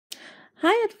Hi,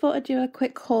 I thought I'd do a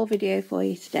quick haul video for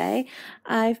you today.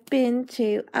 I've been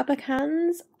to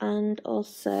Abakhans and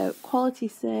also Quality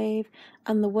Save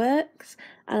and The Works,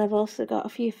 and I've also got a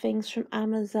few things from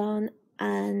Amazon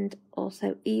and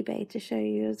also eBay to show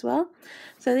you as well.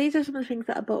 So these are some of the things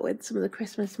that I bought with some of the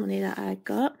Christmas money that I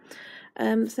got.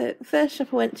 So the first shop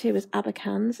I went to was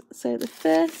Abakhans. So the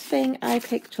first thing I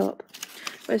picked up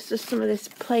was just some of this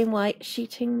plain white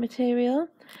sheeting material,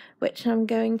 which I'm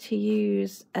going to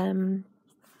use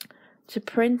to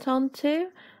print onto.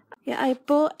 Yeah, I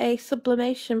bought a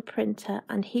sublimation printer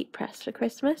and heat press for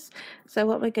Christmas. So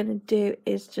what we're going to do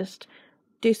is just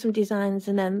do some designs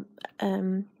and then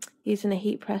using a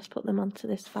heat press put them onto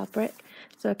this fabric,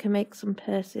 so I can make some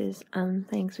purses and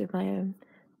things with my own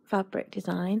fabric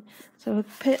design. So I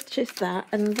purchased that,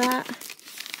 and that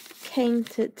came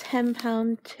to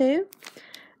 £10 too.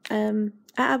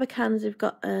 At Abakhans we've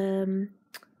got a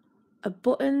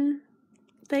button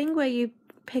thing where you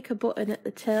pick a button at the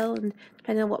till, and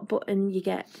depending on what button you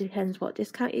get depends what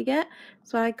discount you get.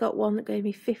 So I got one that gave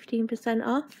me 15%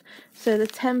 off, so the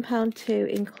 £10 too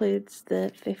includes the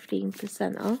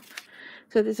 15% off.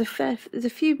 So there's a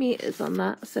few meters on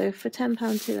that, so for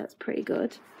 £10 too that's pretty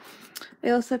good. I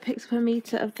also picked up a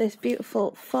meter of this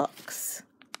beautiful fox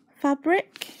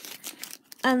fabric,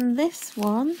 and this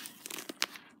one,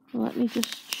 let me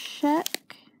just check,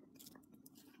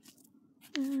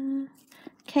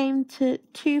 came to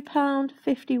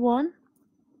 £2.51.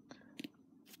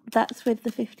 That's with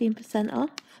the 15%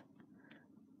 off,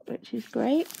 which is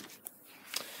great.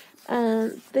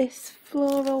 And this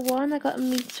floral one I got a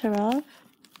meter of,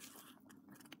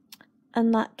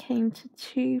 and that came to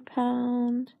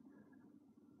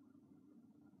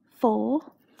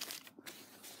 £2.04.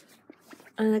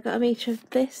 And I got a meter of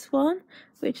this one,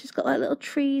 which has got like little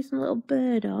trees and a little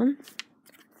bird on,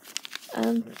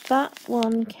 and that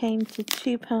one came to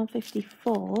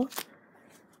 £2.54.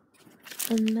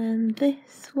 And then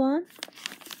this one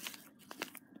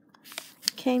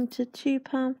came to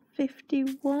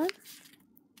 £2.51,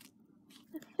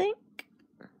 I think.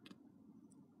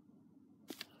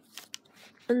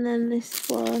 And then this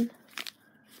one,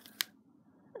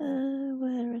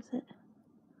 where is it?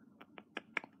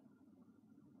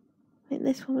 I think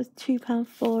this one was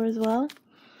 £2.04 as well.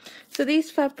 So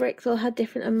these fabrics all had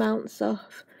different amounts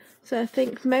off. So I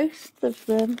think most of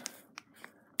them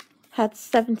had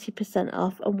 70%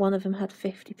 off, and one of them had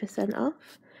 50%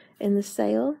 off in the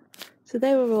sale. So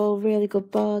they were all really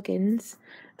good bargains.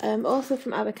 Also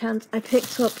from Abakhans I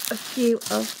picked up a few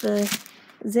of the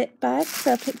zip bags.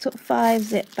 So I picked up 5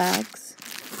 zip bags.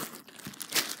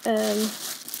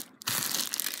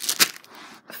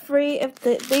 3 of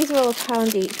these are all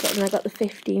 £1 each, and I got the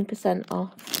 15%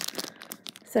 off.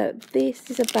 So this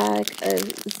is a bag of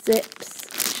zips,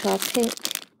 which are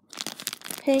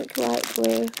pink, light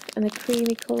blue, and a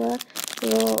creamy colour.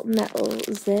 They're all metal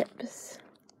zips.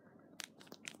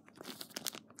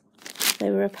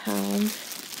 They were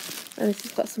 £1. And this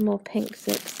has got some more pink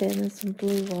zips in and some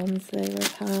blue ones. They were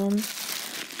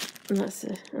 £1. And that's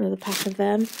another pack of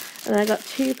them. And I got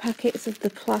 2 packets of the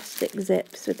plastic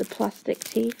zips with the plastic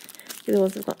teeth. The other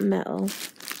ones have got metal.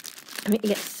 I think you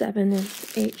get 7 in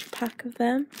each pack of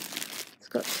them. It's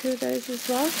got 2 of those as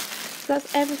well. So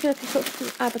that's everything I picked up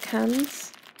from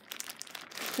Abakhans.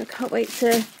 I can't wait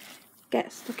to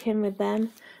get stuck in with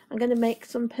them. I'm going to make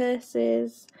some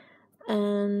purses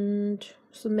and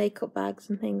some makeup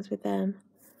bags and things with them.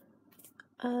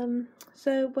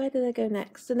 So where did I go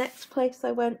next? The next place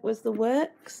I went was The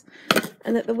Works,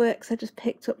 and at The Works I just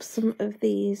picked up some of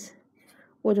these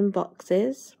wooden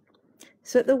boxes.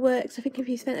 So at The Works, I think if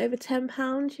you spent over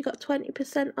 £10 you got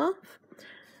 20% off.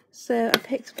 So I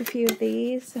picked up a few of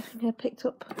these. I think I picked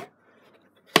up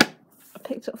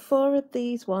 4 of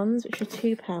these ones, which are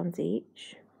 £2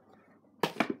 each.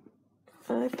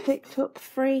 I picked up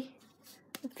 3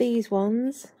 of these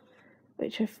ones,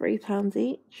 which are £3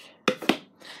 each.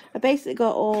 I basically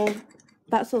got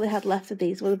that's all they had left of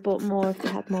these. Would have bought more if they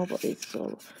had more, but these is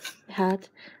all they had.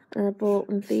 And I bought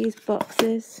one of these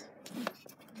boxes,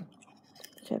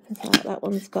 which opens out. That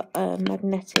one's got a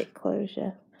magnetic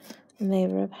closure, and they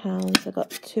were £1. So I got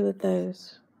 2 of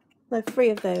those. No,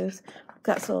 3 of those.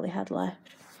 That's all they had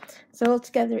left. So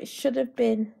altogether it should have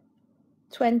been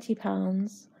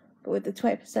 £20, but with the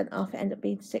 20% off it ended up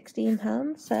being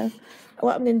 £16. So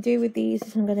what I'm going to do with these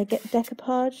is I'm going to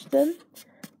decoupage them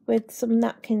with some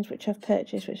napkins which I've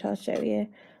purchased, which I'll show you,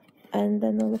 and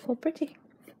then they'll look all pretty.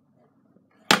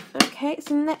 Okay,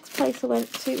 so the next place I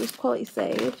went to was Quality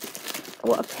Save.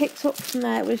 What I picked up from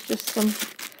there was just some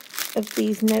of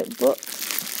these notebooks.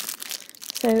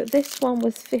 So this one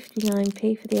was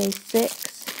 59p for the A6.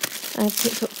 I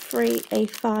picked up 3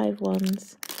 A5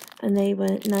 ones and they were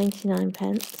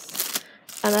 99p.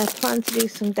 And I plan to do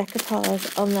some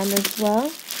decoupage on them as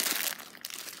well.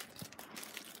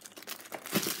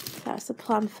 That's the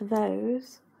plan for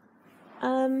those.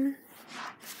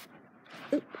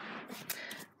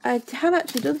 I have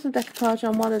actually done some decoupage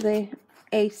on one of the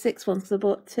A6 ones because I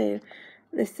bought 2.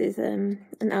 This is an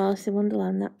Alice in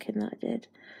Wonderland napkin that I did.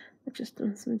 I've just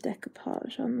done some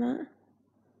decoupage on that.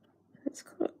 It's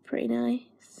got pretty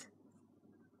nice.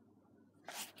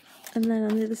 And then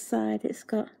on the other side it's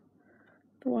got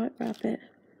the white rabbit.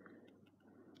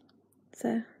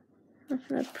 So I think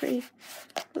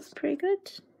that's pretty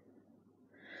good.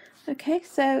 Okay,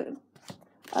 so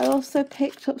I also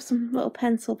picked up some little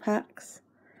pencil packs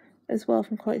as well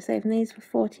from Quality Save, and these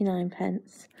were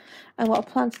 49p. And what I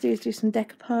plan to do is do some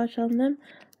decoupage on them. I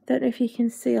don't know if you can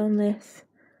see on this,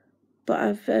 but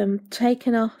I've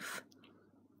taken off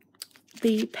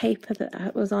the paper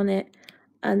that was on it,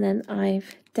 and then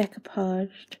I've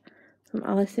decoupaged some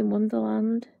Alice in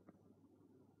Wonderland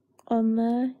on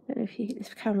there. I don't know if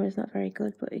this camera is not very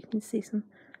good, but you can see some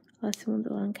Alice in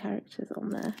Wonderland characters on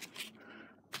there.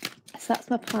 So that's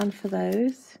my plan for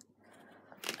those.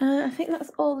 I think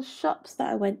that's all the shops that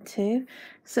I went to.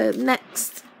 So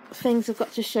next things I've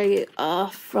got to show you are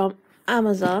from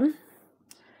Amazon.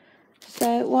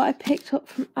 So what I picked up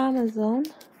from Amazon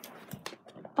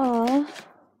are,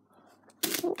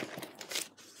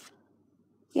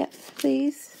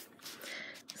 these.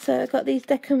 So I got these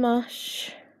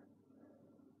decoupage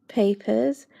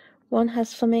papers. One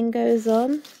has flamingos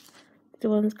on, the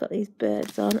one's got these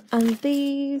birds on, and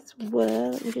these were,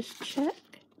 let me just check,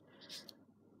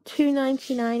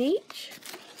 $2.99 each.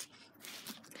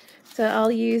 So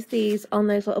I'll use these on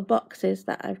those little boxes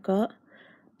that I've got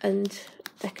and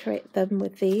decorate them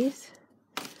with these.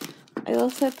 I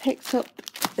also picked up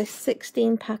this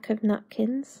 16 pack of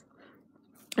napkins.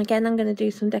 Again, I'm going to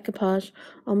do some decoupage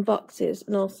on boxes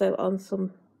and also on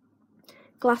some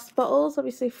glass bottles,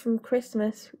 obviously from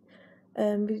Christmas.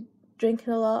 We're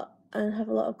drinking a lot and have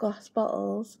a lot of glass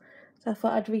bottles, so I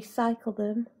thought I'd recycle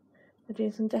them. I'm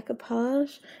doing some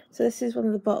decoupage. So this is one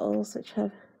of the bottles which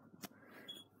I've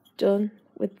done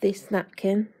with this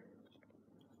napkin.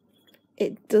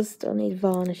 It does still need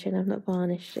varnishing. I've not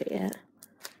varnished it yet.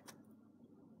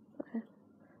 I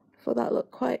thought that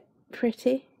looked quite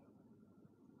pretty.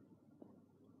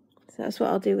 So that's what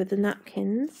I'll do with the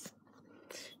napkins.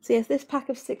 So yes, this pack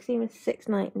of 16 was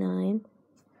 $6.99.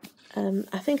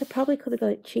 I think I probably could have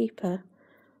got it cheaper,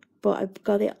 but I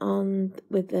got it on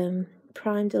with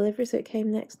Prime delivery, so it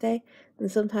came next day. And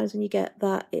sometimes when you get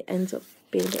that, it ends up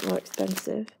being a bit more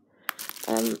expensive.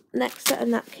 Next set of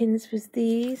napkins was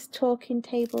these Talking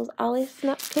Tables Alice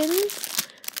napkins.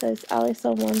 So it's Alice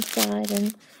on one side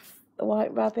and the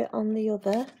White Rabbit on the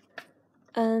other.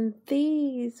 And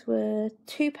these were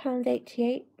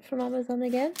 £2.88 from Amazon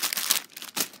again.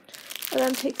 And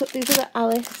then picked up these other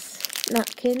Alice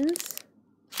napkins.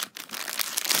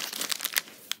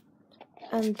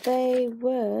 And they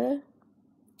were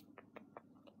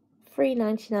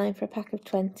 $3.99 for a pack of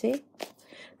 20.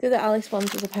 The other Alice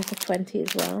ones was a pack of 20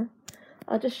 as well.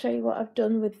 I'll just show you what I've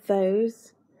done with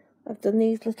those. I've done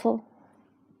these little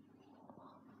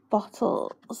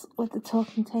bottles with the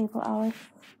Talking Table Alice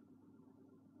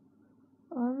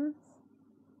ones.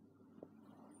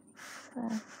 So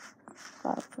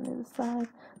that's on the other side.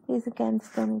 These again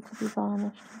still need to be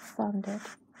varnished and sanded.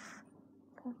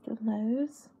 So I've done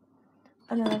those.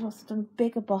 And then I've also done a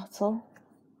bigger bottle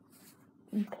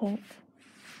in pink.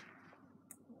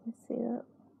 You can see that.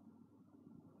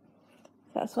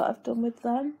 That's what I've done with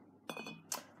them.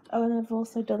 Oh, and I've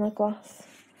also done a glass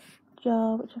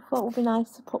jar, which I thought would be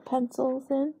nice to put pencils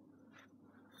in.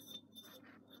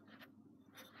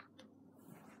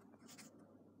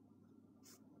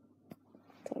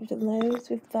 So I've done those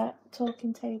with that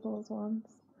Talking Tables ones.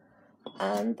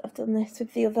 And I've done this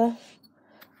with the other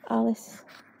Alice.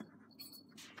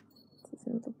 This is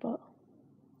another bottle.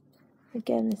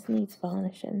 Again, this needs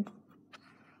varnishing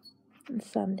and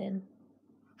sanding.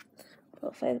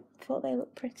 But I thought they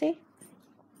looked pretty.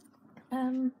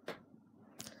 I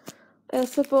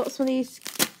also bought some of these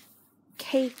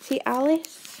Katie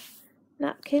Alice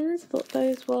napkins. Bought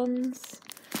those ones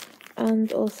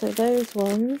and also those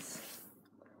ones.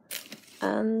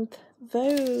 And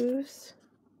those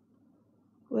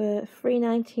were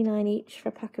 $3.99 each for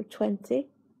a pack of 20.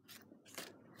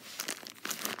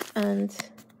 And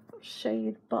I'll show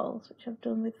you the bottles which I've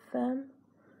done with them.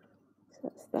 So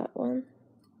that's that one.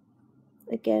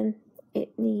 Again,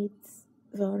 it needs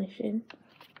varnishing.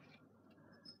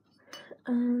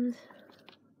 And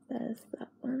there's that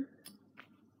one.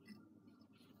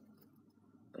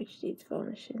 which needs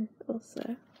varnishing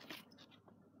also.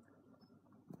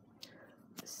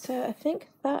 So I think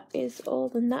that is all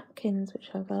the napkins which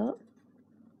I got.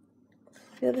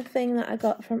 The other thing that I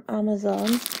got from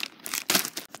Amazon.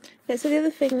 Yeah, so the other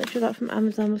thing which I got from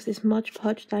Amazon was this Mod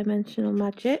Podge Dimensional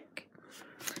Magic.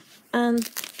 And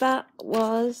that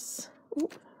was,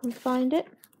 oh, I can find it.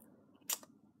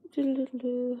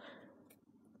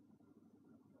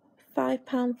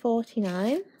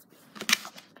 £5.49.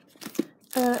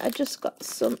 I just got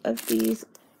some of these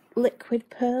liquid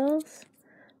pearls.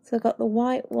 So I got the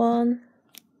white one,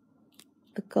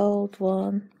 the gold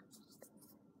one,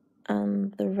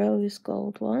 and the rose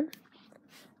gold one.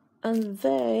 And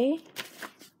they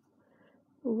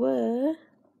were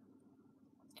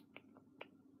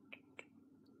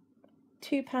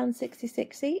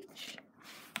 £2.66 each.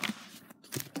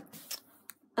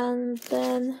 And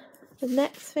then the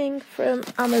next thing from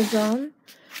Amazon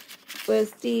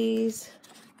was these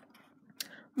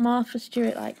Martha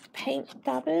Stewart like paint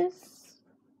dabbers,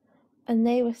 and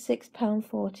they were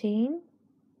 £6.14.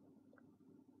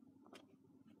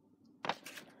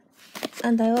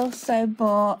 And I also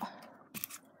bought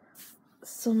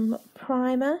some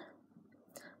primer.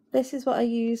 This is what I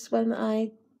use when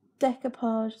I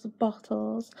decoupage the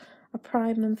bottles. I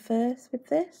prime them first with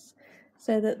this,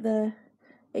 so that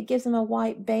it gives them a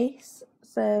white base,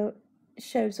 so it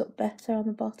shows up better on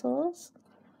the bottles.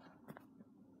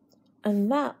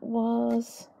 And that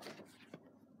was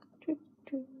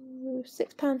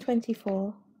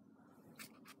 £6.24.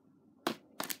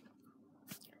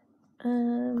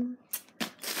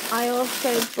 I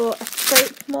also bought a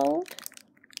scrape mould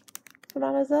from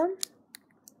Amazon,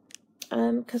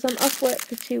 because I'm off work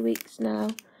for 2 weeks now,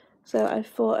 so I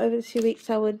thought over the 2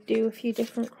 weeks I would do a few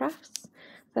different crafts.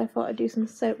 So I thought I'd do some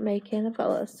soap making. I've got a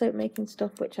lot of soap making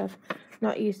stuff which I've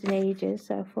not used in ages,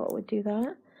 so I thought I would do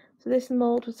that. So this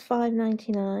mould was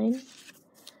 $5.99,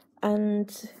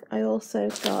 and I also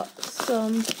got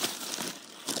some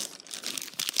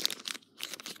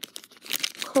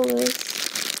colours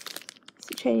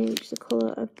to change the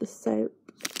colour of the soap.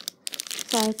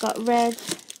 So I've got red,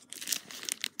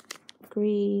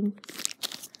 green,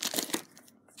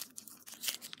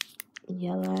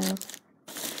 yellow,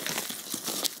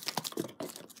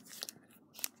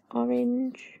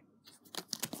 orange,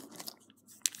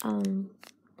 and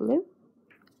blue.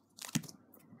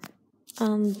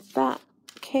 And that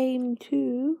came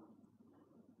to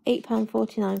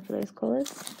 £8.49 for those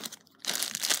colours.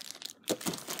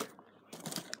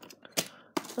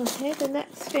 Okay, the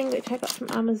next thing which I got from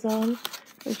Amazon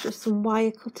was just some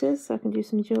wire cutters so I can do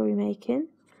some jewellery making.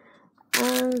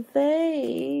 And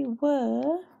they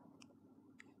were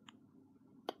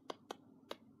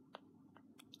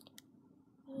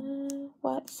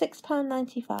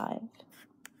 £6.95.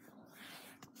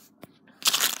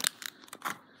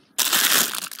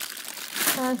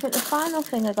 And I think the final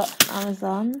thing I got from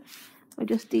Amazon were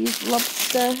just these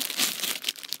lobster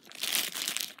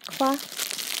clasps.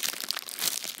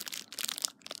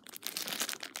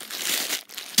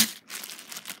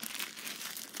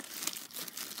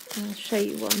 I'll show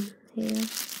you one here.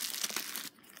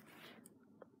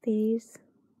 These.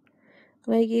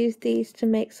 I'm going to use these to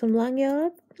make some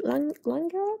lanyards.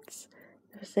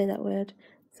 If I say that word.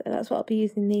 So that's what I'll be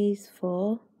using these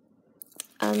for.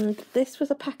 And this was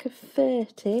a pack of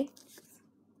 30.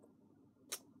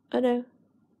 Oh no,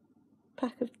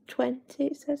 pack of 20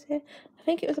 it says here. I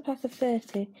think it was a pack of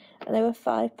 30, and they were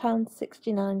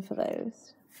 £5.69 for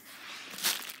those.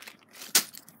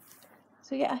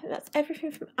 So yeah, I think that's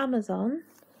everything from Amazon.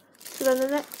 So then the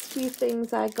next few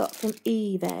things I got from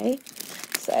eBay.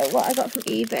 So what I got from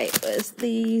eBay was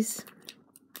these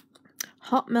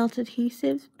hot melt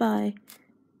adhesives by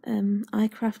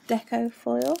iCraft Deco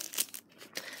Foil.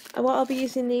 And what I'll be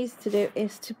using these to do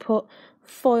is to put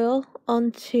foil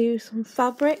onto some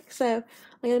fabric. So I'm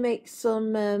going to make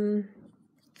some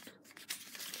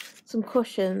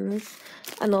cushions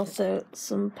and also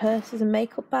some purses and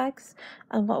makeup bags.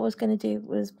 And what I was going to do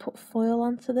was put foil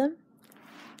onto them.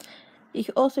 You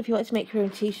could also, if you want to make your own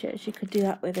t-shirts, you could do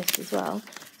that with this as well.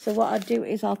 So what I'll do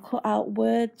is I'll cut out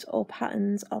words or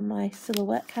patterns on my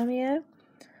silhouette cameo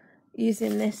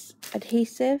using this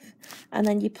adhesive, and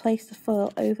then you place the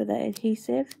foil over the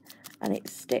adhesive and it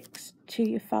sticks to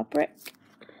your fabric.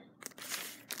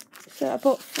 So I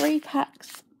bought 3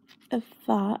 packs of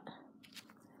that,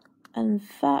 and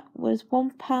that was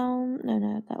 £1.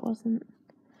 No, that wasn't.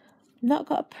 Not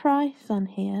got a price on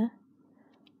here.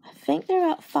 I think they're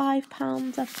about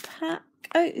 £5 a pack.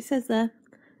 Oh, it says there,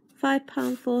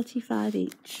 £5.45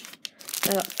 each.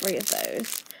 I got 3 of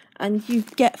those, and you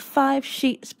get 5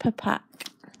 sheets per pack.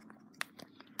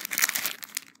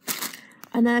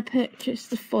 And then I purchased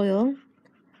the foil,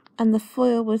 and the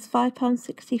foil was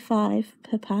 £5.65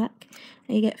 per pack,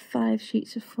 and you get 5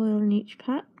 sheets of foil in each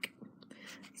pack.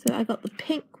 So I got the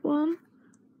pink one,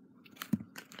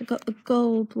 I got the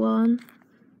gold one,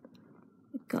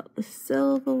 I got the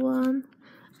silver one,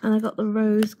 and I got the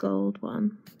rose gold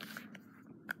one.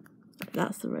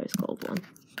 That's the rose gold one.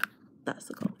 That's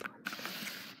the gold one.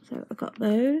 So I got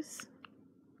those.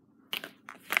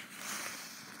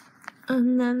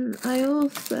 And then I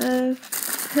also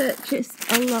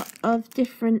purchased a lot of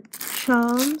different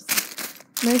charms,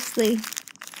 mostly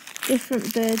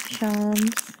different bird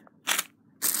charms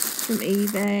from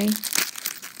eBay.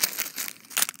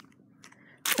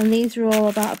 And these are all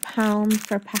about £1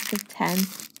 for a pack of 10.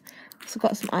 So I've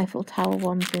got some Eiffel Tower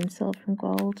ones in silver and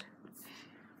gold.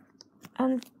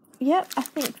 And yep, I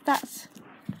think that's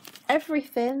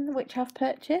everything which I've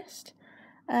purchased.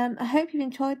 I hope you've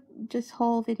enjoyed this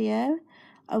whole video.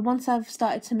 Once I've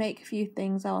started to make a few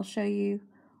things, I'll show you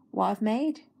what I've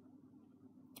made.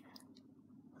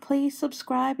 Please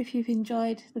subscribe if you've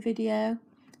enjoyed the video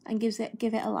and give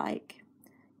it a like.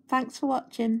 Thanks for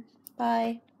watching.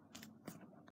 Bye.